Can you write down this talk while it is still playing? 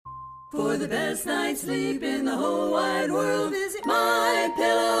For the best night's sleep in the whole wide world, visit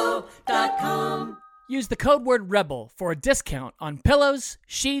MyPillow.com. Use the code word REBEL for a discount on pillows,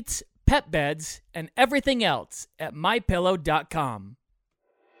 sheets, pet beds, and everything else at MyPillow.com.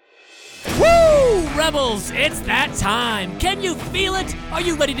 Woo! Rebels, it's that time. Can you feel it? Are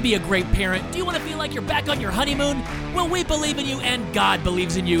you ready to be a great parent? Do you want to feel like you're back on your honeymoon? Well, we believe in you and God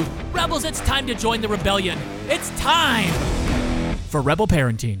believes in you. Rebels, it's time to join the rebellion. It's time for Rebel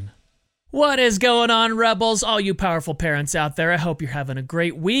Parenting. What is going on, Rebels? All you powerful parents out there, I hope you're having a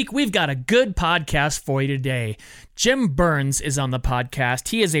great week. We've got a good podcast for you today. Jim Burns is on the podcast.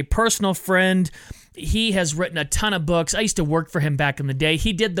 He is a personal friend. He has written a ton of books. I used to work for him back in the day.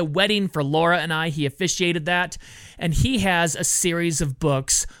 He did the wedding for Laura and I. He officiated that. And he has a series of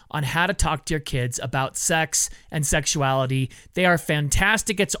books on how to talk to your kids about sex and sexuality. They are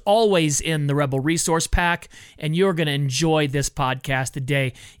fantastic. It's always in the Rebel Resource Pack, and you're going to enjoy this podcast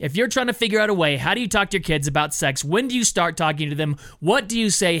today. If you're trying to figure out a way, how do you talk to your kids about sex? When do you start talking to them? What do you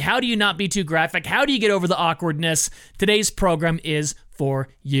say? How do you not be too graphic? How do you get over the awkwardness? Today's program is for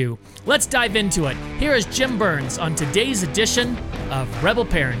you. Let's dive into it. Here is Jim Burns on today's edition of Rebel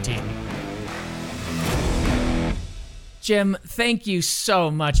Parenting. Jim, thank you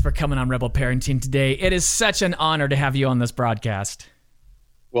so much for coming on Rebel Parenting today. It is such an honor to have you on this broadcast.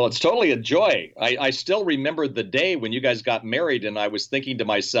 Well, it's totally a joy. I still remember the day when you guys got married, and I was thinking to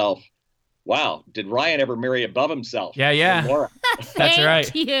myself, wow, did Ryan ever marry above himself? Yeah. That's right.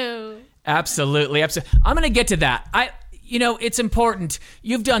 Thank you. Absolutely. I'm going to get to that. It's important.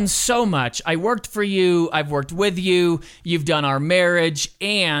 You've done so much. I worked for you. I've worked with you. You've done our marriage,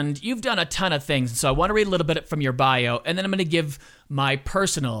 and you've done a ton of things. So I want to read a little bit from your bio, and then I'm going to give my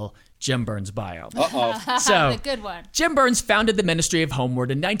personal Jim Burns bio. So, the good one. Jim Burns founded the Ministry of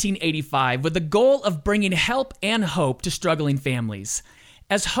Homeward in 1985 with the goal of bringing help and hope to struggling families.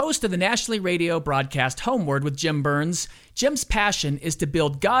 As host of the nationally radio broadcast Homeward with Jim Burns, Jim's passion is to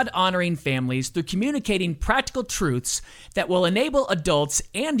build God-honoring families through communicating practical truths that will enable adults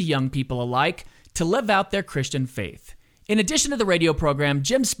and young people alike to live out their Christian faith. In addition to the radio program,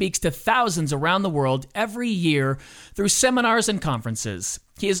 Jim speaks to thousands around the world every year through seminars and conferences.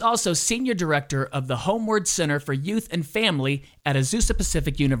 He is also Senior Director of the Homeward Center for Youth and Family at Azusa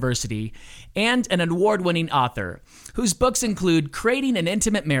Pacific University and an award-winning author, whose books include Creating an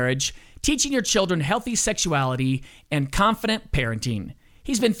Intimate Marriage, Teaching Your Children Healthy Sexuality, and Confident Parenting.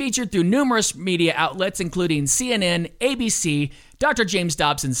 He's been featured through numerous media outlets, including CNN, ABC, Dr. James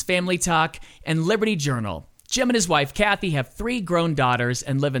Dobson's Family Talk, and Liberty Journal. Jim and his wife, Kathy, have 3 grown daughters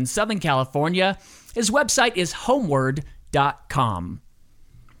and live in Southern California. His website is homeward.com.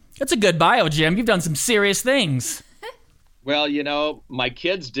 That's a good bio, Jim. You've done some serious things. Well, my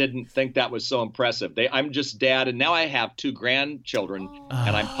kids didn't think that was so impressive. I'm just dad, and now I have 2 grandchildren,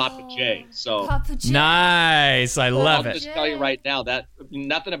 and I'm Papa J. So Papa J. Nice. I love I'll it. just tell you right now that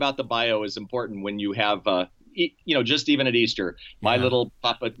nothing about the bio is important when you have, just even at Easter, my little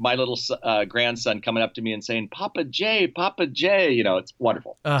grandson coming up to me and saying, Papa J, it's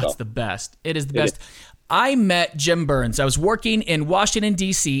wonderful. It's the best. It is the best. I met Jim Burns. I was working in Washington,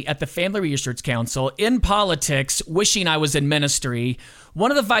 D.C. at the Family Research Council in politics, wishing I was in ministry.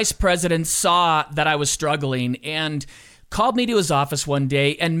 One of the vice presidents saw that I was struggling and called me to his office one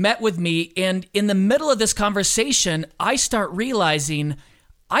day and met with me. And in the middle of this conversation, I start realizing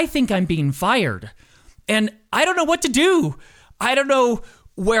I think I'm being fired. And I don't know what to do. I don't know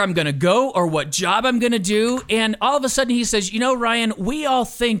where I'm going to go or what job I'm going to do. And all of a sudden he says, Ryan, we all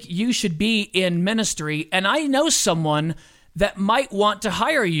think you should be in ministry. And I know someone that might want to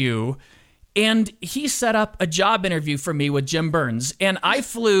hire you. And he set up a job interview for me with Jim Burns. And I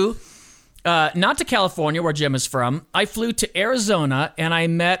flew not to California, where Jim is from. I flew to Arizona, and I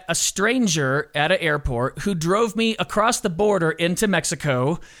met a stranger at an airport who drove me across the border into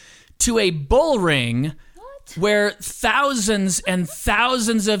Mexico to a bull ring where thousands and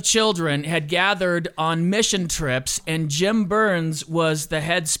thousands of children had gathered on mission trips, and Jim Burns was the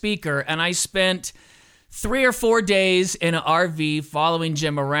head speaker. And I spent 3 or 4 days in an RV following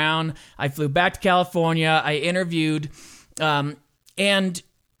Jim around. I flew back to California. I interviewed, and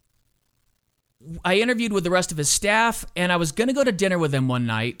I interviewed with the rest of his staff, and I was going to go to dinner with him one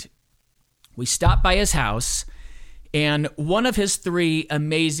night. We stopped by his house, and one of his 3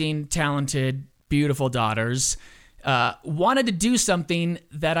 amazing, talented, beautiful daughters wanted to do something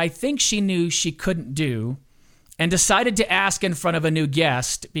that I think she knew she couldn't do, and decided to ask in front of a new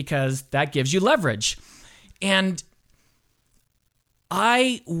guest because that gives you leverage. And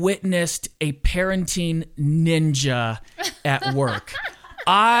I witnessed a parenting ninja at work.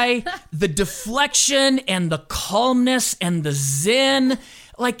 The deflection and the calmness and the zen,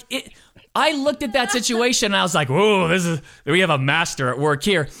 like it. I looked at that situation and I was like, whoa, we have a master at work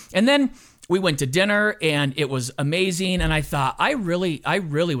here. And then we went to dinner and it was amazing. And I thought, I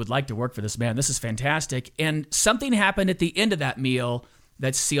really would like to work for this man. This is fantastic. And something happened at the end of that meal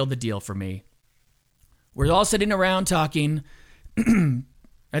that sealed the deal for me. We're all sitting around talking.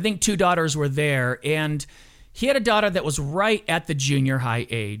 I think 2 daughters were there, and he had a daughter that was right at the junior high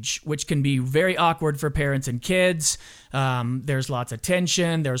age, which can be very awkward for parents and kids. There's lots of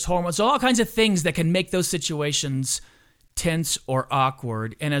tension, there's hormones, so all kinds of things that can make those situations tense or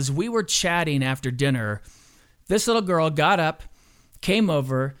awkward. And as we were chatting after dinner, this little girl got up, came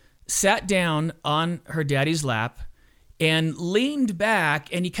over, sat down on her daddy's lap, and leaned back,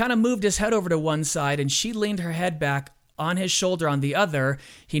 and he kind of moved his head over to one side, and she leaned her head back on his shoulder on the other.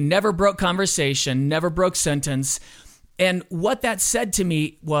 He never broke conversation, never broke sentence. And what that said to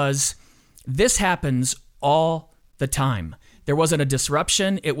me was, this happens all the time. There wasn't a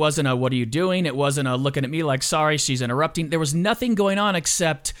disruption. It wasn't a, what are you doing? It wasn't a looking at me like, sorry, she's interrupting. There was nothing going on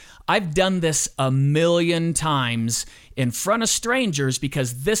except I've done this a million times in front of strangers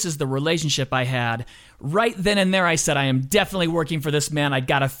because this is the relationship I had. Right then and there, I said, I am definitely working for this man. I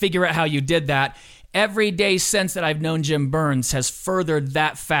got to figure out how you did that. Every day since that I've known Jim Burns has furthered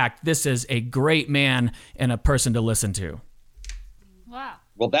that fact. This is a great man and a person to listen to. Wow.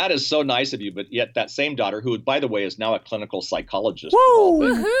 Well, that is so nice of you. But yet that same daughter, who, by the way, is now a clinical psychologist. Woo!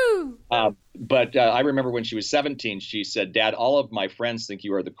 Woohoo! But I remember when she was 17, she said, Dad, all of my friends think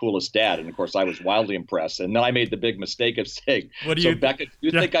you are the coolest dad. And of course, I was wildly impressed. And then I made the big mistake of saying, Becca, do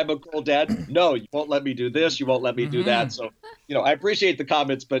you think I'm a cool dad? No, you won't let me do this. You won't let me do that. So, I appreciate the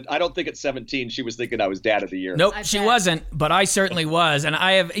comments, but I don't think at 17 she was thinking I was dad of the year. Nope, she wasn't, but I certainly was. And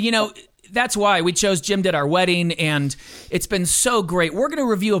I have, that's why we chose Jim did our wedding, and it's been so great. We're going to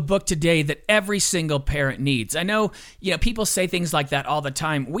review a book today that every single parent needs. I know, people say things like that all the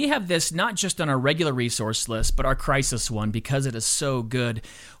time. We have this not just on our regular resource list, but our crisis one because it is so good.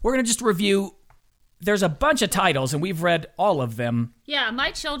 We're going to just review. There's a bunch of titles, and we've read all of them. Yeah,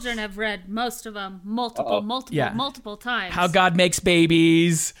 my children have read most of them multiple times. How God Makes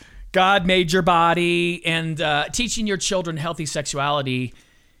Babies, God Made Your Body, and Teaching Your Children Healthy Sexuality.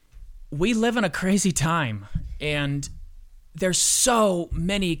 We live in a crazy time, and there's so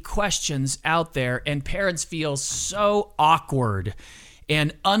many questions out there, and parents feel so awkward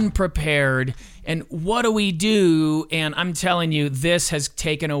and unprepared, and what do we do? And I'm telling you, this has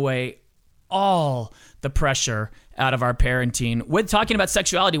taken away all the pressure out of our parenting with talking about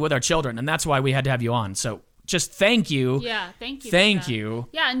sexuality with our children, and that's why we had to have you on. So just thank you. Yeah, thank you. Thank you.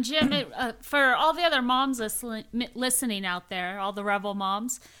 Yeah, and Jim, for all the other moms listening out there, all the rebel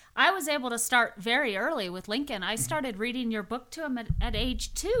moms, I was able to start very early with Lincoln. I started reading your book to him at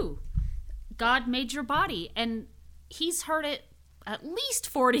age 2, God Made Your Body, and he's heard it at least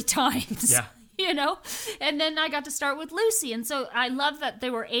 40 times. Yeah. And then I got to start with Lucy. And so I love that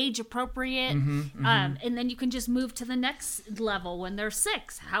they were age appropriate. And then you can just move to the next level when they're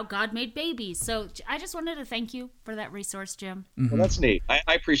 6, how God made babies. So I just wanted to thank you for that resource, Jim. Well, that's neat.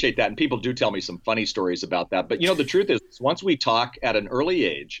 I appreciate that. And people do tell me some funny stories about that. But, the truth is, once we talk at an early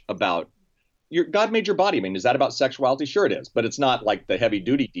age about God made your body. I mean, is that about sexuality? Sure it is. But it's not like the heavy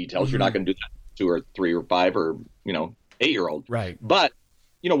duty details. You're not going to do that to 2 or 3 or 5 or, 8-year-old. Right. But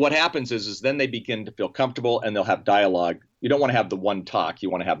what happens is then they begin to feel comfortable and they'll have dialogue. You don't want to have the one talk. You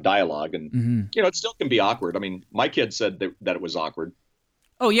want to have dialogue. And, it still can be awkward. I mean, my kid said that it was awkward.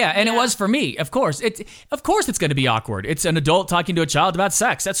 Oh, yeah. And it was for me. Of course it's going to be awkward. It's an adult talking to a child about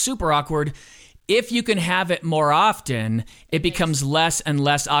sex. That's super awkward. If you can have it more often, it becomes less and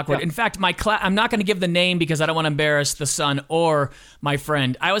less awkward. Yeah. In fact, my class, I'm not going to give the name because I don't want to embarrass the son or my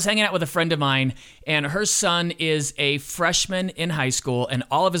friend. I was hanging out with a friend of mine, and her son is a freshman in high school, and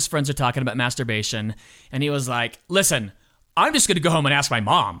all of his friends are talking about masturbation. And he was like, listen, I'm just going to go home and ask my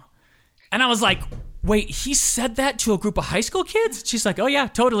mom. And I was like, wait, he said that to a group of high school kids? She's like, oh, yeah,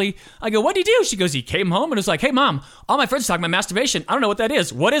 totally. I go, what'd he do? She goes, he came home and was like, hey, Mom, all my friends are talking about masturbation. I don't know what that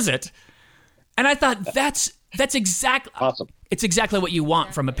is. What is it? And I thought that's exactly awesome. It's exactly what you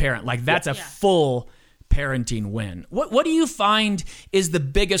want from a parent. Like that's a full parenting win. What do you find is the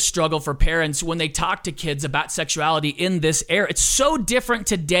biggest struggle for parents when they talk to kids about sexuality in this era? It's so different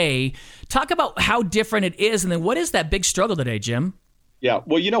today. Talk about how different it is, and then what is that big struggle today, Jim? Yeah,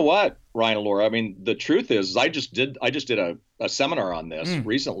 well, you know what, Ryan and Laura? I mean, the truth is, I just did a seminar on this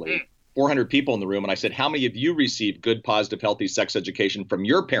recently. 400 people in the room. And I said, how many of you received good, positive, healthy sex education from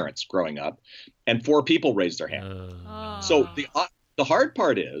your parents growing up? And 4 people raised their hand. So the hard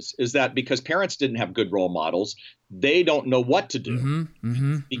part is that because parents didn't have good role models, they don't know what to do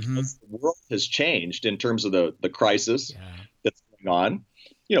because the world has changed in terms of the crisis that's going on.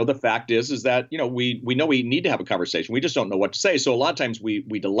 the fact is that, we know we need to have a conversation. We just don't know what to say. So a lot of times we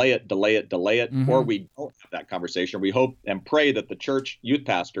delay it, or we don't have that conversation. We hope and pray that the church youth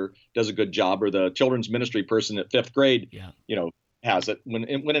pastor does a good job, or the children's ministry person at 5th grade, has it. When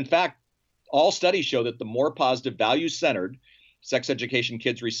in fact, all studies show that the more positive, value-centered sex education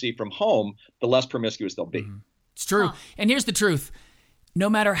kids receive from home, the less promiscuous they'll be. It's true. And here's the truth. No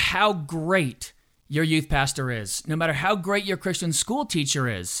matter how great your youth pastor is, no matter how great your Christian school teacher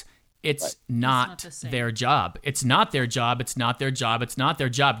is, it's not their job. It's not their job. It's not their job. It's not their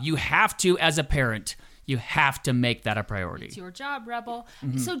job. You have to, as a parent, you have to make that a priority. It's your job, Rebel.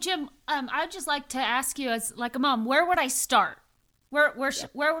 So, Jim, I'd just like to ask you, as like a mom, where would I start? Where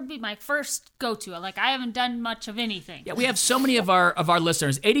would be my first go-to? Like, I haven't done much of anything. Yeah, we have so many of our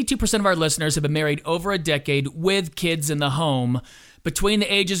listeners. 82% of our listeners have been married over a decade with kids in the home between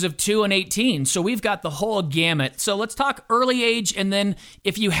the ages of 2 and 18. So we've got the whole gamut. So let's talk early age, and then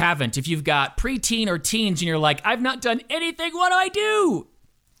if you've got preteen or teens and you're like, I've not done anything, what do I do?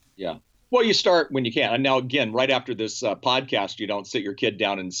 Yeah. Well, you start when you can. And now, again, right after this podcast, you don't sit your kid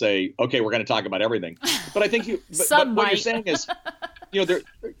down and say, okay, we're going to talk about everything. But I think but what you're saying is, there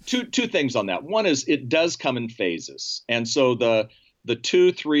are two things on that. One is it does come in phases. And so the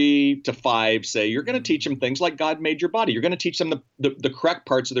 2, 3 to 5 say you're going to teach them things like God made your body. You're going to teach them the correct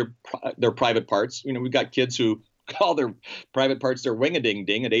parts of their private parts. We've got kids who call their private parts their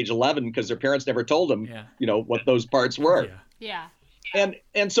wing-a-ding-ding at age 11 because their parents never told them, what those parts were. Yeah. And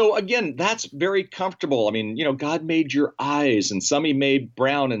so, again, that's very comfortable. I mean, God made your eyes, and some he made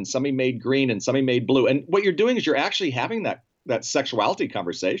brown, and some he made green, and some he made blue. And what you're doing is you're actually having that sexuality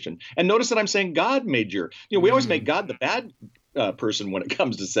conversation. And notice that I'm saying God made we always make God the bad person when it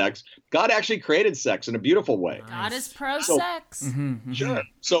comes to sex. God actually created sex in a beautiful way. God is pro-sex. Sure.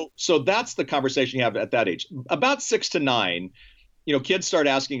 So that's the conversation you have at that age. About 6 to 9, kids start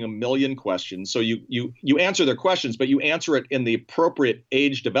asking a million questions. So you answer their questions, but you answer it in the appropriate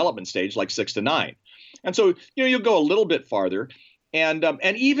age development stage, like 6 to 9. And so, you'll go a little bit farther. And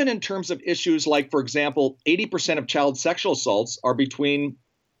even in terms of issues like, for example, 80% of child sexual assaults are between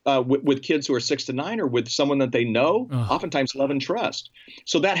with kids who are 6 to 9 or with someone that they know, oftentimes love and trust.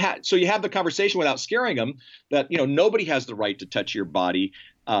 So so you have the conversation without scaring them that, nobody has the right to touch your body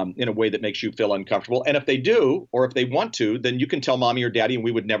in a way that makes you feel uncomfortable. And if they do, or if they want to, then you can tell mommy or daddy and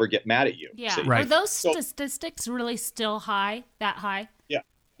we would never get mad at you. Yeah. See? Right. Are those statistics really still that high? Yeah.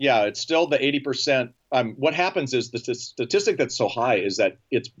 Yeah. It's still the 80%. What happens is the statistic that's so high is that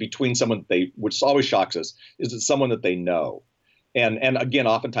it's between someone which always shocks us, is it's someone that they know. And again,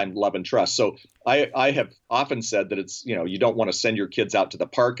 oftentimes love and trust. So I have often said that it's, you don't want to send your kids out to the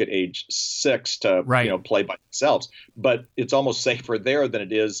park at age 6 to, play by themselves, but it's almost safer there than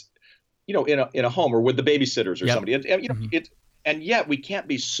it is, in a home or with the babysitters or somebody. And yet we can't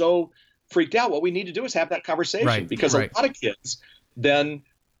be so freaked out. What we need to do is have that conversation because a lot of kids then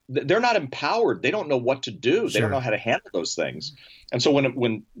they're not empowered. They don't know what to do. They don't know how to handle those things. And so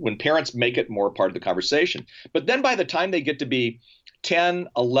when parents make it more part of the conversation, but then by the time they get to be 10,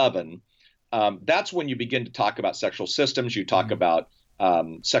 11, that's when you begin to talk about sexual systems. You talk about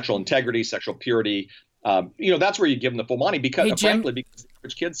sexual integrity, sexual purity. That's where you give them the full money because the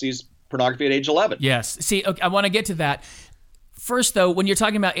average kid sees pornography at age 11. Yes. See, okay, I want to get to that. First, though, when you're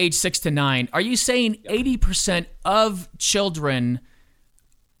talking about age 6 to 9, are you saying 80% of children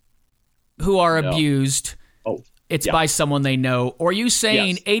who are abused, it's by someone they know? Or are you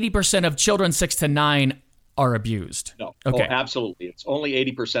saying 80% of children 6 to 9 are abused? No. Okay. Oh, absolutely. It's only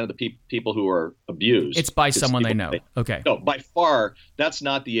 80% of the people who are abused. It's by someone they know. Okay. No, by far, that's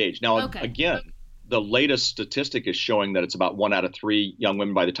not the age. Now, again, the latest statistic is showing that it's about 1 out of 3 young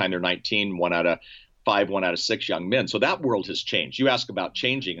women by the time they're 19, 1 out of 5, 1 out of 6 young men. So that world has changed. You ask about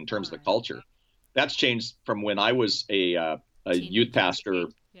changing in terms of the culture. That's changed from when I was a youth pastor,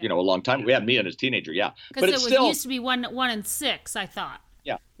 a long time. We had me as a teenager, But it used to be 1 in 6, I thought.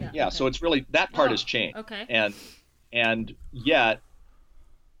 Yeah. Okay. So it's really that part has changed. Okay. And yet,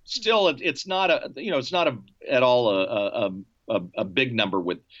 still, it's not at all a big number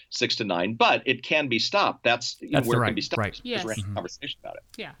with 6 to 9, but it can be stopped. That's where it can be stopped. Right. Yes. We're having a conversation about it.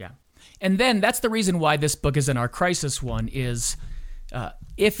 Yeah. And then that's the reason why this book is in our crisis one is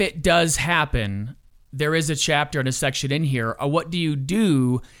if it does happen, there is a chapter and a section in here. What do you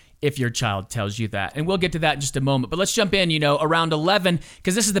do if your child tells you that? And we'll get to that in just a moment. But let's jump in, around 11,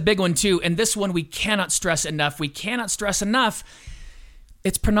 because this is the big one too. And this one we cannot stress enough.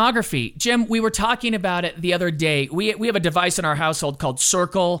 It's pornography. Jim, we were talking about it the other day. We have a device in our household called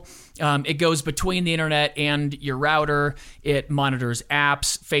Circle. It goes between the internet and your router. It monitors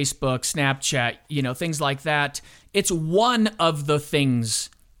apps, Facebook, Snapchat, things like that. It's one of the things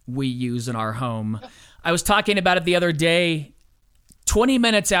we use in our home. I was talking about it the other day. 20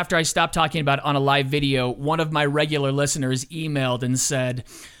 minutes after I stopped talking about it on a live video, one of my regular listeners emailed and said,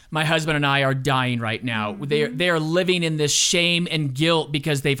 my husband and I are dying right now. They are living in this shame and guilt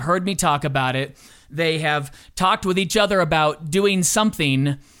because they've heard me talk about it. They have talked with each other about doing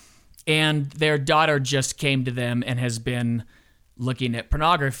something, and their daughter just came to them and has been looking at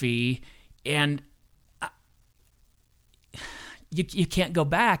pornography. And you can't go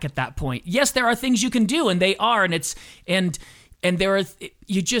back at that point. Yes, there are things you can do, and they are, and there are,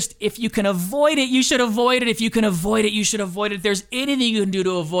 if you can avoid it, you should avoid it. If you can avoid it, you should avoid it. If there's anything you can do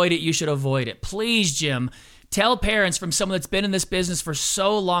to avoid it, you should avoid it. Please, Jim, tell parents, from someone that's been in this business for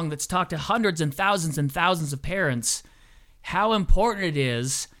so long, that's talked to hundreds and thousands of parents, how important it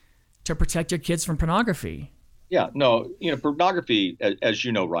is to protect your kids from pornography. Yeah, no, pornography, as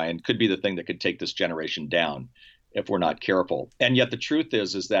you know, Ryan, could be the thing that could take this generation down if we're not careful. And yet the truth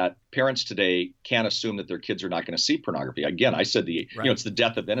is that parents today can't assume that their kids are not going to see pornography. Again, I said it's the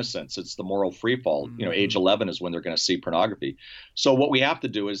death of innocence. It's the moral free fall. Age 11 is when they're going to see pornography. So what we have to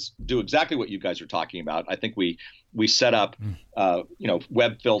do is do exactly what you guys are talking about. I think we set up,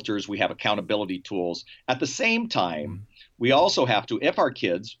 web filters. We have accountability tools. At the same time, we also have to, if our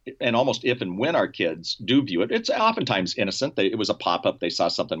kids, and almost if and when our kids do view it, it's oftentimes innocent. It was a pop-up. They saw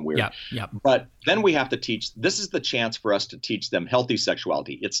something weird. Yeah. But then we have to teach, this is the chance for us to teach them healthy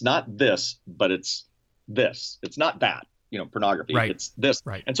sexuality. It's not this, but it's this. It's not that, pornography. Right. It's this.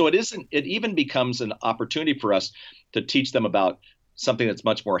 Right. And so it even becomes an opportunity for us to teach them about something that's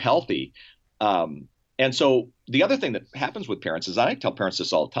much more healthy. And so the other thing that happens with parents is, I tell parents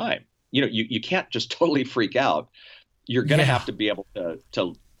this all the time, you can't just totally freak out. You're going to have to be able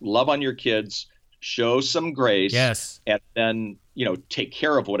to love on your kids, show some grace, yes, and then take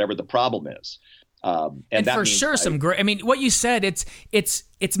care of whatever the problem is. And that for sure, some grace. I mean, what you said,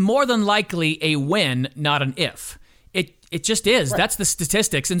 it's more than likely a when, not an if. It just is. Right. That's the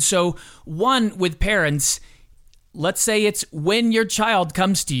statistics. And so, one, with parents, let's say it's when your child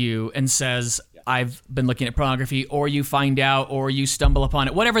comes to you and says, "I've been looking at pornography," or you find out, or you stumble upon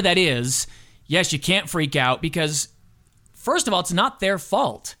it, whatever that is. Yes, you can't freak out because, first of all, it's not their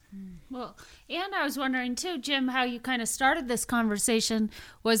fault. Well, and I was wondering too, Jim, how you kind of started this conversation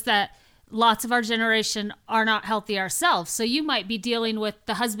was that lots of our generation are not healthy ourselves. So you might be dealing with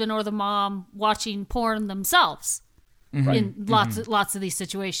the husband or the mom watching porn themselves in lots of these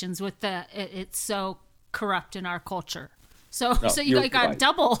situations with it's so corrupt in our culture. So you got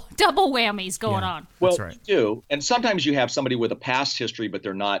double whammies going on. Well, you do. And sometimes you have somebody with a past history, but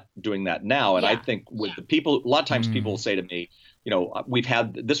they're not doing that now. And I think with the people, a lot of times people will say to me,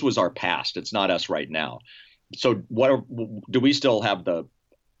 this was our past. It's not us right now. So do we still have the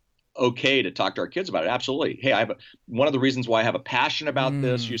okay to talk to our kids about it? Absolutely. Hey, one of the reasons why I have a passion about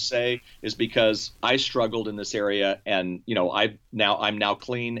this, you say, is because I struggled in this area, and I'm now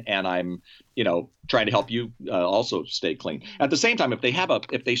clean, and I'm trying to help you also stay clean. At the same time,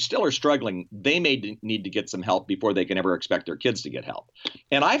 if they still are struggling, they may need to get some help before they can ever expect their kids to get help.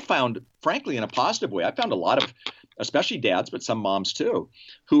 And I found, frankly, in a positive way, I found a lot of, especially dads, but some moms too,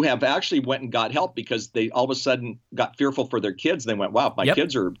 who have actually went and got help because they all of a sudden got fearful for their kids. They went, wow, if my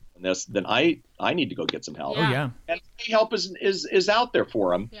kids are doing this, then I need to go get some help. And help is out there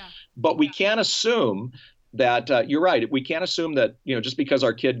for them. Yeah. But we can't assume that you're right. We can't assume that, just because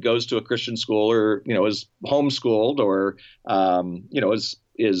our kid goes to a Christian school or, is homeschooled or,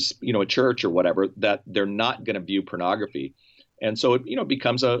 is a church or whatever, that they're not going to view pornography. And so it,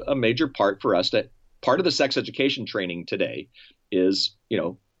 becomes a major part for us part of the sex education training today is,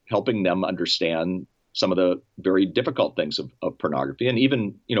 helping them understand some of the very difficult things of pornography and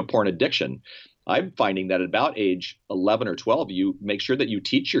even, porn addiction. I'm finding that at about age 11 or 12, you make sure that you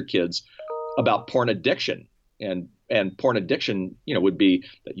teach your kids about porn addiction, and porn addiction, would be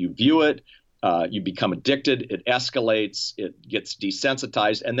that you view it, you become addicted, it escalates, it gets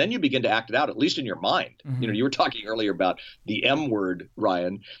desensitized, and then you begin to act it out, at least in your mind. You were talking earlier about the M word,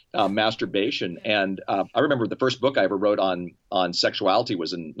 Ryan, masturbation. And I remember the first book I ever wrote on sexuality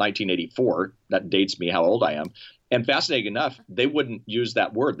was in 1984. That dates me how old I am. And fascinating enough, they wouldn't use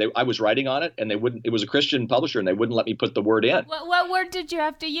that word. I was writing on it, and they wouldn't. It was a Christian publisher, and they wouldn't let me put the word in. What word did you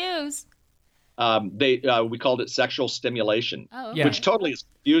have to use? We called it sexual stimulation, which totally is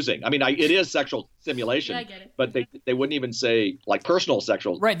confusing. I mean, it is sexual stimulation, I get it. But they wouldn't even say like personal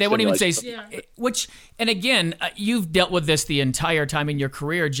sexual. Right. They wouldn't even say, which, and again, you've dealt with this the entire time in your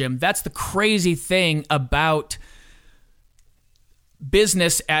career, Jim. That's the crazy thing about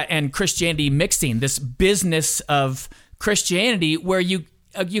business and Christianity mixing, this business of Christianity where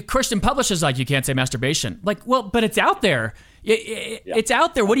your Christian publisher's like, you can't say masturbation. Like, well, but it's out there. It's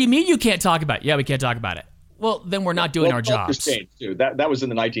out there. What do you mean you can't talk about it? Yeah, we can't talk about it. Well, then we're not doing our jobs. Changed too. That was in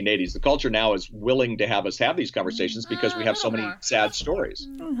the 1980s. The culture now is willing to have us have these conversations because we have so many sad stories.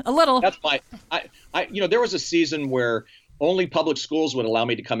 A little. That's there was a season where only public schools would allow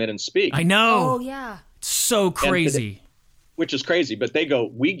me to come in and speak. I know. Oh, yeah. So crazy. Which is crazy, but they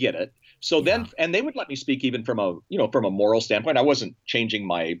go, we get it. So then, and they would let me speak even from a moral standpoint. I wasn't changing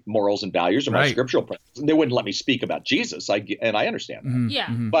my morals and values or my scriptural principles. They wouldn't let me speak about Jesus. I understand that. Mm-hmm. Yeah.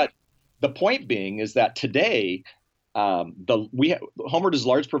 Mm-hmm. But the point being is that today, Homeward is the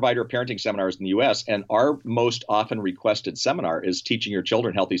largest provider of parenting seminars in the U.S., and our most often requested seminar is teaching your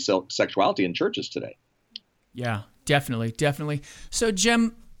children healthy sexuality in churches today. Yeah, definitely. So,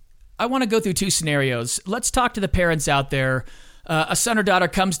 Jim, I want to go through two scenarios. Let's talk to the parents out there. A son or daughter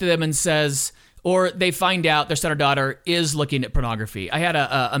comes to them and says, or they find out their son or daughter is looking at pornography. I had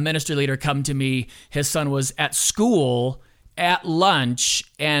a ministry leader come to me. His son was at school at lunch,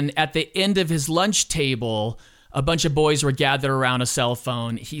 and at the end of his lunch table, a bunch of boys were gathered around a cell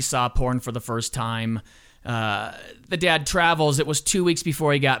phone. He saw porn for the first time. The dad travels. It was 2 weeks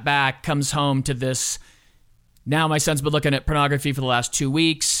before he got back, comes home to this. Now my son's been looking at pornography for the last 2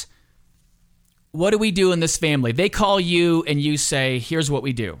 weeks. What do we do in this family? They call you and you say, here's what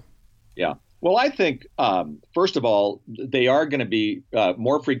we do. Yeah. Well, I think, first of all, they are going to be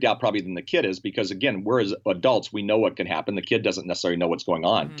more freaked out probably than the kid is because, again, we're as adults, we know what can happen. The kid doesn't necessarily know what's going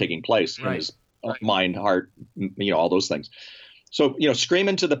on, taking place in his mind, heart, all those things. So, scream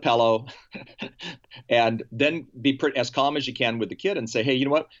into the pillow and then be as calm as you can with the kid and say, hey, you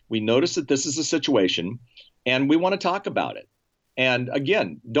know what? We notice that this is a situation and we want to talk about it. And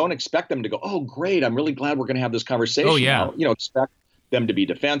again, don't expect them to go, oh, great. I'm really glad we're going to have this conversation. Oh, yeah. Expect them to be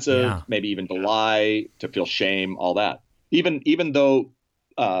defensive, maybe even to lie, to feel shame, all that. Even though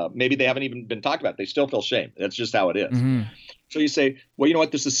maybe they haven't even been talked about, they still feel shame. That's just how it is. Mm-hmm. So you say, well, you know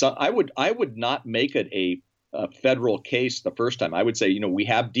what? This is I would not make it a federal case the first time. I would say, we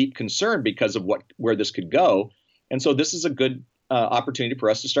have deep concern because of where this could go, and so this is a good opportunity for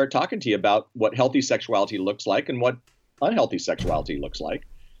us to start talking to you about what healthy sexuality looks like and what unhealthy sexuality looks like.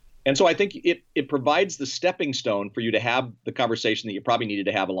 And so I think it provides the stepping stone for you to have the conversation that you probably needed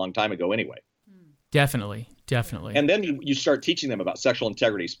to have a long time ago anyway. Definitely. And then you start teaching them about sexual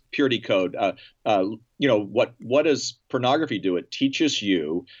integrity, purity code. What does pornography do? It teaches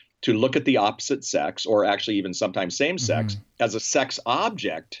you to look at the opposite sex, or actually even sometimes same sex, as a sex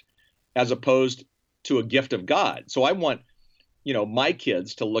object, as opposed to a gift of God. So I want, my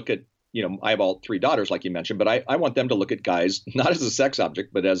kids to look at, I have all three daughters, like you mentioned, but I want them to look at guys not as a sex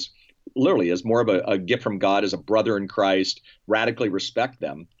object, but as literally as more of a gift from God, as a brother in Christ, radically respect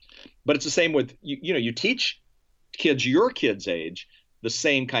them. But it's the same with, you teach kids your kids' age the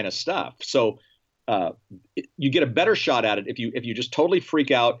same kind of stuff. So you get a better shot at it if you just totally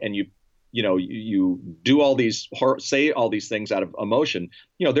freak out and you do all these, say all these things out of emotion.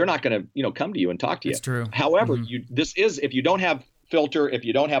 They're not going to come to you and talk to you. That's true. However, if you don't have filter, if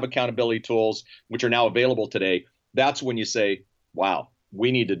you don't have accountability tools, which are now available today, that's when you say, wow,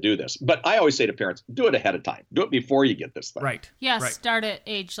 we need to do this. But I always say to parents, do it ahead of time. Do it before you get this thing. Right. Yeah, right. Start at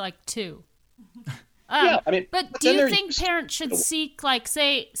age 2. But do you think parents should seek,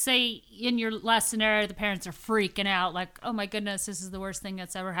 say in your last scenario, the parents are freaking out, like, oh my goodness, this is the worst thing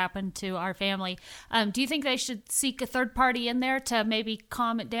that's ever happened to our family. Do you think they should seek a third party in there to maybe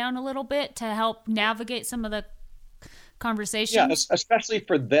calm it down a little bit, to help navigate some of the conversations? Yeah, especially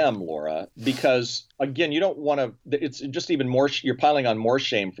for them, Laura, because again, you don't want to, it's just even more, you're piling on more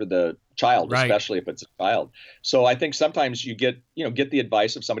shame for the child, right, especially if it's a child. So I think sometimes you get the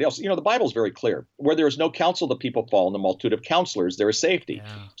advice of somebody else. The Bible is very clear. Where there is no counsel, the people fall. In the multitude of counselors, there is safety.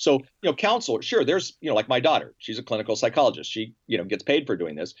 Yeah. So, counsel, sure, there's, like my daughter, she's a clinical psychologist. She, gets paid for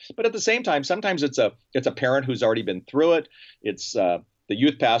doing this. But at the same time, sometimes it's a parent who's already been through it. It's the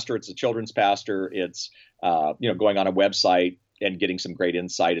youth pastor. It's the children's pastor. It's, going on a website and getting some great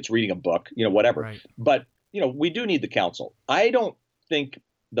insight. It's reading a book, whatever. Right. But, we do need the counsel. I don't think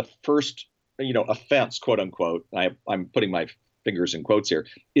the first, offense, quote unquote, I'm putting my fingers in quotes here,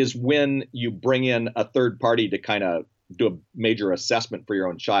 is when you bring in a third party to kind of do a major assessment for your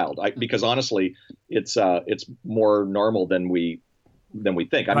own child. Because honestly, it's more normal than we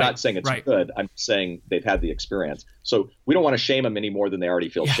think. I'm not saying it's good. I'm saying they've had the experience. So we don't want to shame them any more than they already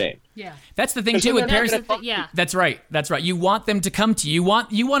feel shame. Yeah. That's the thing too with parents. That's right. You want them to come to you.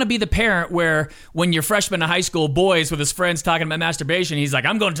 You want to be the parent where when you're freshman in high school, boys with his friends talking about masturbation, he's like,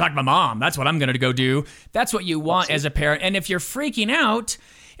 I'm going to talk to my mom. That's what I'm going to go do. That's what you want as a parent. And if you're freaking out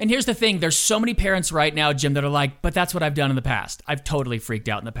And here's the thing. There's so many parents right now, Jim, that are like, but that's what I've done in the past. I've totally freaked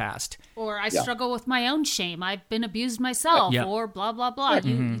out in the past. Or I struggle with my own shame. I've been abused myself. Yeah. Or blah, blah, blah.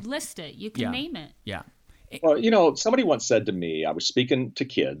 You list it. You can name it. Yeah. Well, somebody once said to me, I was speaking to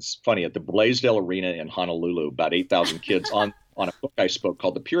kids, funny, at the Blaisdell Arena in Honolulu, about 8,000 kids on a book I spoke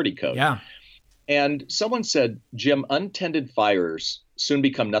called The Purity Code. Yeah. And someone said, Jim, untended fires soon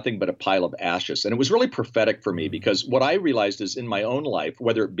become nothing but a pile of ashes. And it was really prophetic for me because what I realized is in my own life,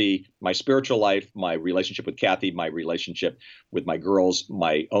 whether it be my spiritual life, my relationship with Kathy, my relationship with my girls,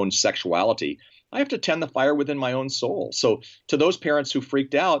 my own sexuality, I have to tend the fire within my own soul. So to those parents who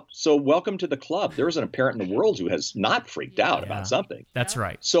freaked out, so welcome to the club. There isn't a parent in the world who has not freaked out about something. That's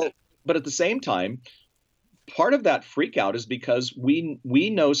right. So, but at the same time, part of that freak out is because we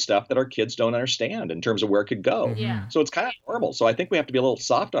know stuff that our kids don't understand in terms of where it could go. Yeah. So it's kind of normal. So I think we have to be a little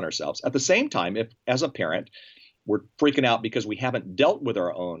soft on ourselves. At the same time, if as a parent, we're freaking out because we haven't dealt with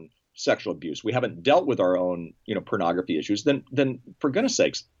our own sexual abuse, we haven't dealt with our own, pornography issues, then for goodness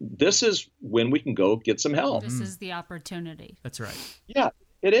sakes, this is when we can go get some help. This is the opportunity. That's right. Yeah,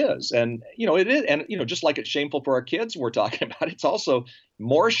 it is. And, it is. And, just like it's shameful for our kids we're talking about, it's also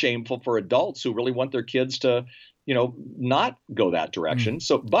more shameful for adults who really want their kids to, not go that direction.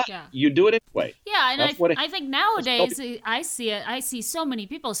 So, but you do it anyway. Yeah. And I think nowadays I see so many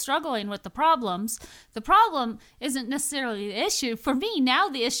people struggling with the problems. The problem isn't necessarily the issue. For me, now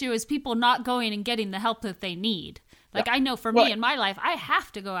the issue is people not going and getting the help that they need. Like I know for me in my life, I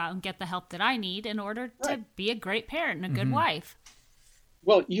have to go out and get the help that I need in order to be a great parent and a good wife.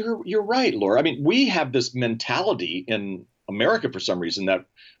 Well, you're right, Laura. I mean, we have this mentality in America for some reason that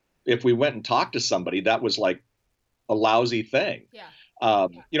if we went and talked to somebody, that was like a lousy thing. Yeah.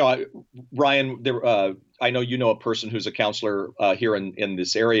 Ryan, I know you know a person who's a counselor here in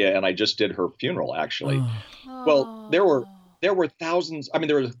this area, and I just did her funeral actually. Well, there were thousands. I mean,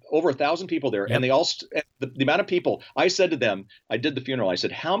 there were over 1,000 people there, and they all the amount of people. I said to them, I did the funeral. I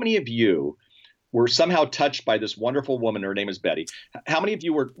said, how many of you were somehow touched by this wonderful woman? Her name is Betty. How many of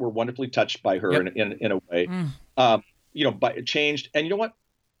you were wonderfully touched by her in a way? Changed. And you know what?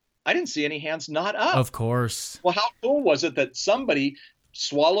 I didn't see any hands not up. Of course. Well, how cool was it that somebody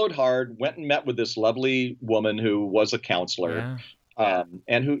swallowed hard, went and met with this lovely woman who was a counselor,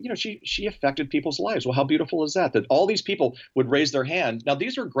 and who, she affected people's lives. Well, how beautiful is that? That all these people would raise their hand. Now,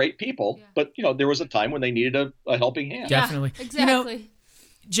 these are great people, but there was a time when they needed a helping hand. Definitely. Yeah, exactly.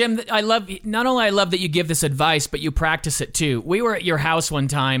 Jim, not only I love that you give this advice, but you practice it too. We were at your house one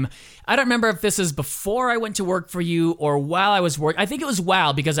time. I don't remember if this is before I went to work for you or while I was working. I think it was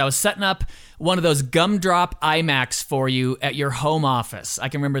while, because I was setting up one of those gumdrop iMacs for you at your home office. I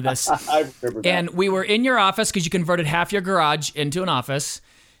can remember this. I remember that. And we were in your office because you converted half your garage into an office.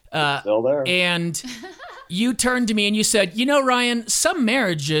 Still there. And you turned to me and you said, Ryan, some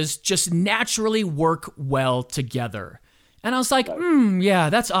marriages just naturally work well together. And I was like, yeah,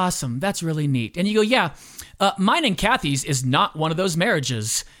 that's awesome. That's really neat. And you go, yeah, mine and Kathy's is not one of those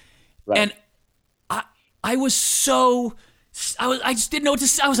marriages. Right. And I just didn't know what to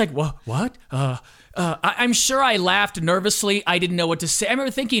say. I was like, what? I'm sure I laughed nervously. I didn't know what to say. I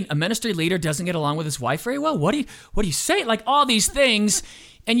remember thinking, a ministry leader doesn't get along with his wife very well. What do you say? Like all these things.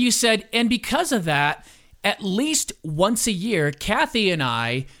 And you said, and because of that, at least once a year, Kathy and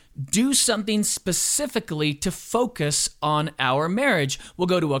I do something specifically to focus on our marriage. We'll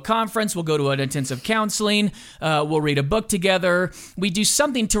go to a conference. We'll go to an intensive counseling. We'll read a book together. We do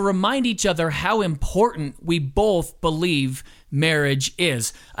something to remind each other how important we both believe marriage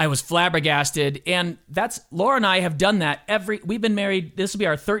is. I was flabbergasted, and Laura and I have done that we've been married. This will be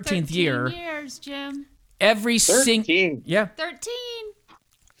our 13th year. 13 years, Jim. 13. Yeah. 13.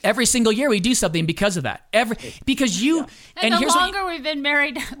 Every single year we do something because of that. And the longer we've been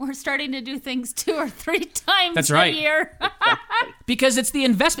married, we're starting to do things 2 or 3 times a year. Because it's the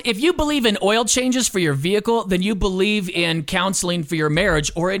investment. If you believe in oil changes for your vehicle, then you believe in counseling for your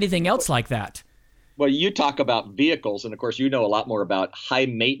marriage or anything else like that. Well, you talk about vehicles, and of course you know a lot more about high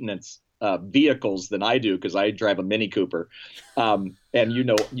maintenance vehicles than I do, because I drive a Mini Cooper. And you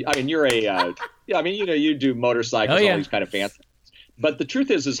do motorcycles, all these kind of fancy. But the truth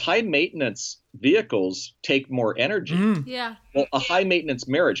is high maintenance vehicles take more energy. Yeah. Well, a high maintenance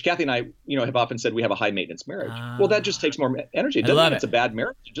marriage. Kathy and I, have often said we have a high maintenance marriage. Well, that just takes more energy. It doesn't mean it's a bad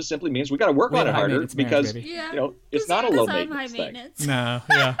marriage. It just simply means we got to work on it harder because it's not a low maintenance thing. No,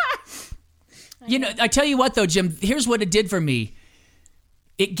 yeah. I tell you what though, Jim, here's what it did for me.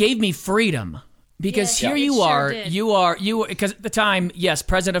 It gave me freedom. Because here you are, because at the time, yes,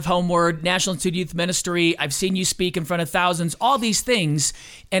 president of Homeward, National Institute Youth Ministry, I've seen you speak in front of thousands, all these things.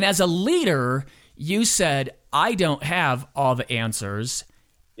 And as a leader, you said, I don't have all the answers.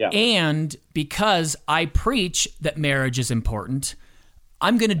 And because I preach that marriage is important,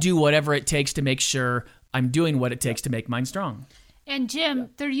 I'm going to do whatever it takes to make sure I'm doing what it takes to make mine strong. And Jim,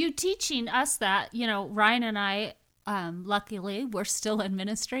 through you teaching us that, Ryan and I, luckily, we're still in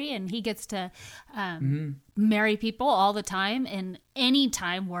ministry, and he gets to marry people all the time. And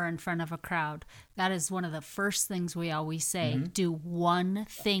anytime we're in front of a crowd, that is one of the first things we always say: do one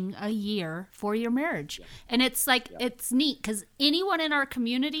thing a year for your marriage. And it's like, it's neat because anyone in our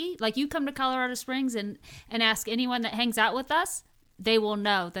community, like you come to Colorado Springs and ask anyone that hangs out with us, they will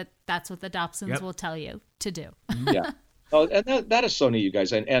know that that's what the Dobsons will tell you to do. Yeah. Oh, and that is so neat, you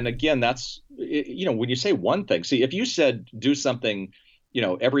guys. And again, that's, when you say one thing, see, if you said do something,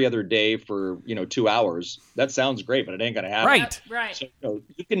 every other day for, 2 hours, that sounds great, but it ain't going to happen. Right. So,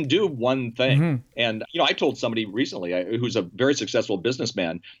 you can do one thing. And, I told somebody recently who's a very successful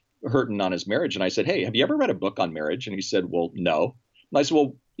businessman hurting on his marriage. And I said, hey, have you ever read a book on marriage? And he said, well, no. And I said,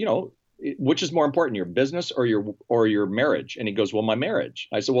 well, which is more important, your business or your marriage? And he goes, well, my marriage.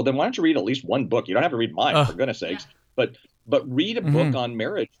 I said, well, then why don't you read at least one book? You don't have to read mine, for goodness sakes. But read a book on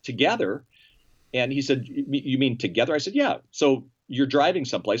marriage together. And he said, you mean together? I said, yeah. So you're driving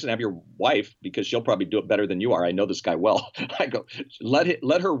someplace and have your wife, because she'll probably do it better than you are. I know this guy well. I go,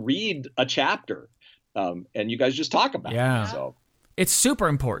 let her read a chapter, and you guys just talk about it. So. It's super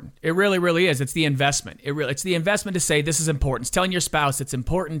important. It really, really is. It's the investment. It's the investment to say this is important. It's telling your spouse it's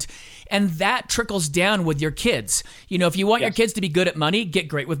important. And that trickles down with your kids. If you want your kids to be good at money, get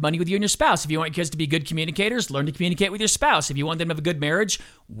great with money with you and your spouse. If you want your kids to be good communicators, learn to communicate with your spouse. If you want them to have a good marriage,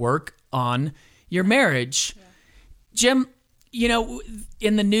 work on your marriage. Yeah. Jim,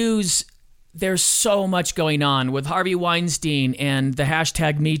 in the news, there's so much going on with Harvey Weinstein and the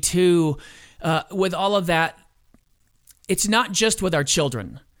hashtag #MeToo. With all of that, it's not just with our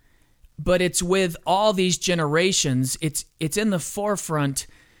children, but it's with all these generations. It's in the forefront.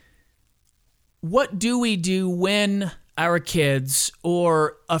 What do we do when our kids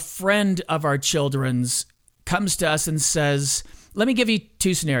or a friend of our children's comes to us and says, let me give you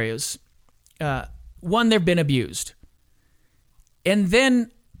two scenarios. One, they've been abused. And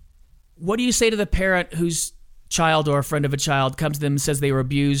then what do you say to the parent whose child or a friend of a child comes to them and says they were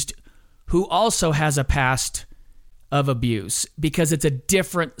abused, who also has a past of abuse, because it's a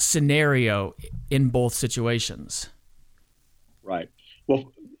different scenario in both situations? Right.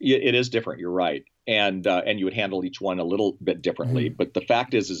 Well, it is different. You're right. And you would handle each one a little bit differently. But the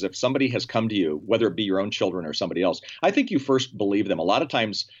fact is if somebody has come to you, whether it be your own children or somebody else, I think you first believe them. A lot of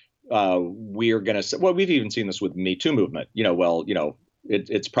times we are going to say, well, we've even seen this with Me Too movement,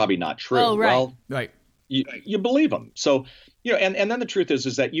 it's probably not true. Oh, right. Well, right. You believe them. So, and then the truth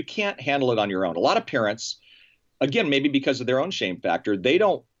is that you can't handle it on your own. A lot of parents, again, maybe because of their own shame factor, they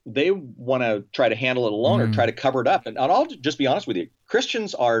want to try to handle it alone or try to cover it up. And I'll just be honest with you.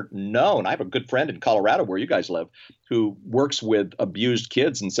 Christians are known. I have a good friend in Colorado where you guys live who works with abused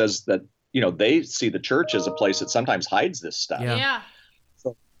kids and says that, they see the church as a place that sometimes hides this stuff. Yeah.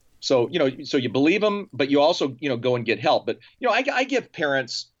 So you believe them, but you also, go and get help. But, I give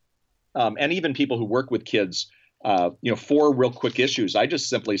parents and even people who work with kids, 4 real quick issues. I just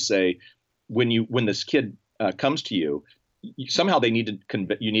simply say, when this kid comes to you, somehow you need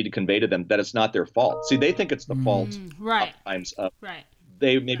to convey to them that it's not their fault. See, they think it's the fault. Right. Sometimes, right.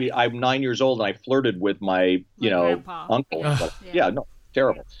 I'm 9 years old and I flirted with my grandpa. uncle. No,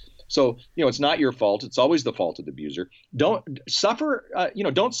 terrible. So, it's not your fault. It's always the fault of the abuser. Don't suffer,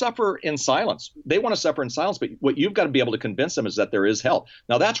 don't suffer in silence. They want to suffer in silence, but what you've got to be able to convince them is that there is help.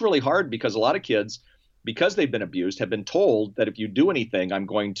 Now, that's really hard because a lot of kids, because they've been abused, have been told that if you do anything, I'm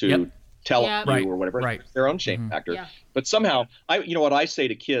going to tell you or whatever. Right. It's their own shame factor. Yeah. But somehow, what I say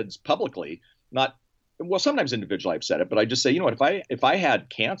to kids publicly, sometimes individually I've said it, but I just say, if I had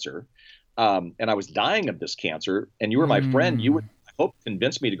cancer and I was dying of this cancer and you were my friend, you would, I hope,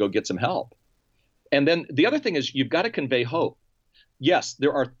 convince me to go get some help. And then the other thing is you've got to convey hope. Yes,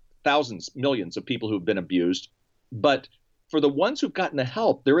 there are thousands, millions of people who've been abused, but for the ones who've gotten the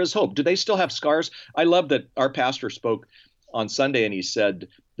help, there is hope. Do they still have scars? I love that our pastor spoke on Sunday and he said,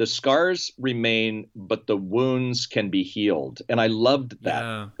 the scars remain, but the wounds can be healed. And I loved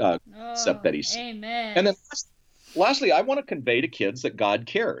that concept that he said. Amen. And then lastly, I want to convey to kids that God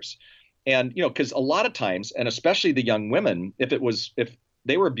cares. And, because a lot of times, and especially the young women, if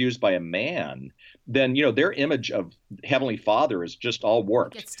they were abused by a man, then, their image of Heavenly Father is just all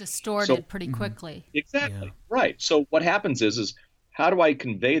warped. It gets distorted pretty quickly. Exactly. Yeah. Right. So what happens is how do I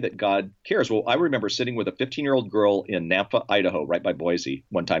convey that God cares? Well, I remember sitting with a 15-year-old girl in Nampa, Idaho, right by Boise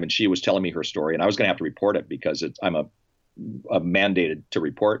one time, and she was telling me her story, and I was going to have to report it because I'm a mandated to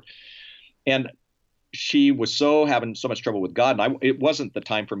report. And she was having so much trouble with God, and it wasn't the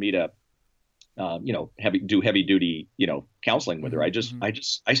time for me to, do heavy duty, counseling with her.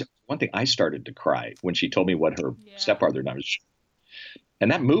 One thing, I started to cry when she told me what her stepfather and I was,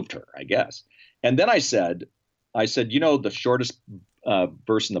 and that moved her, I guess. And then I said, the shortest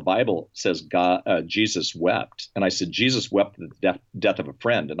verse in the Bible says Jesus wept. And I said, Jesus wept at the death of a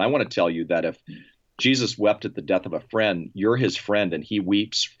friend. And I want to tell you that if Jesus wept at the death of a friend, you're his friend and he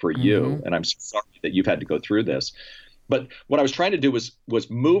weeps for you. And I'm so sorry that you've had to go through this. But what I was trying to do was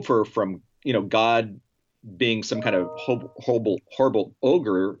move her from, God being some kind of horrible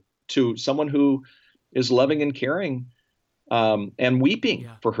ogre to someone who is loving and caring and weeping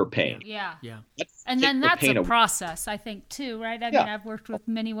for her pain. Yeah. And then that's a process, I think, too, right? I mean, I've worked with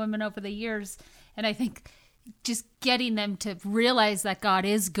many women over the years, and I think just getting them to realize that God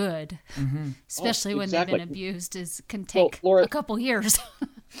is good, especially when they've been abused, can take a couple years.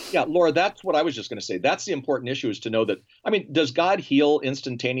 Yeah, Laura, that's what I was just going to say. That's the important issue, is to know that, does God heal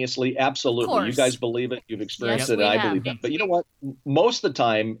instantaneously? Absolutely. You guys believe it. You've experienced it. And I believe that. But you know what? Most of the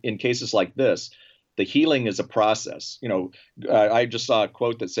time in cases like this, the healing is a process. I just saw a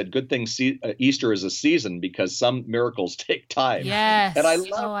quote that said, good thing Easter is a season because some miracles take time. Yes. And I love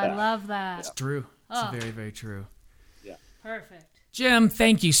that. I love that. It's true. It's very, very true. Yeah. Perfect. Jim,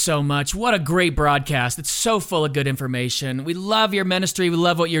 thank you so much. What a great broadcast. It's so full of good information. We love your ministry. We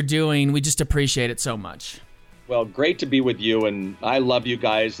love what you're doing. We just appreciate it so much. Well, great to be with you, and I love you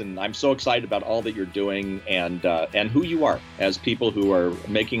guys, and I'm so excited about all that you're doing and who you are as people who are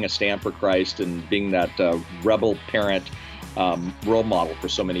making a stand for Christ and being that rebel parent role model for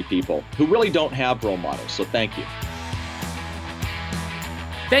so many people who really don't have role models. So thank you.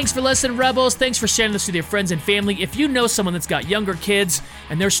 Thanks for listening, Rebels. Thanks for sharing this with your friends and family. If you know someone that's got younger kids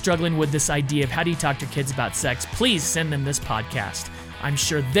and they're struggling with this idea of how do you talk to kids about sex, please send them this podcast. I'm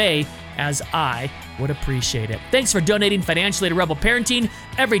sure they, as I, would appreciate it. Thanks for donating financially to Rebel Parenting.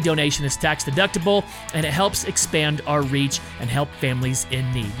 Every donation is tax deductible, and it helps expand our reach and help families in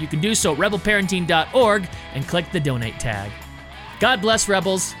need. You can do so at rebelparenting.org and click the donate tag. God bless,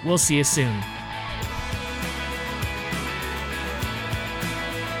 Rebels. We'll see you soon.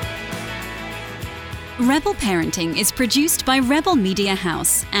 Rebel Parenting is produced by Rebel Media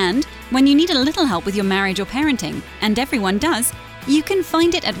House, and when you need a little help with your marriage or parenting, and everyone does, you can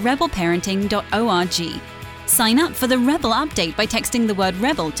find it at rebelparenting.org. Sign up for the Rebel Update by texting the word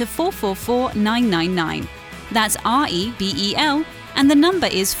REBEL to 444999. That's REBEL, and the number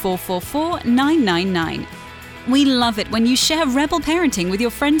is 444999. We love it when you share Rebel Parenting with your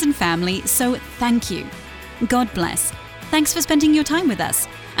friends and family, so thank you. God bless. Thanks for spending your time with us,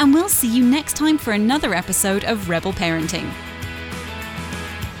 and we'll see you next time for another episode of Rebel Parenting.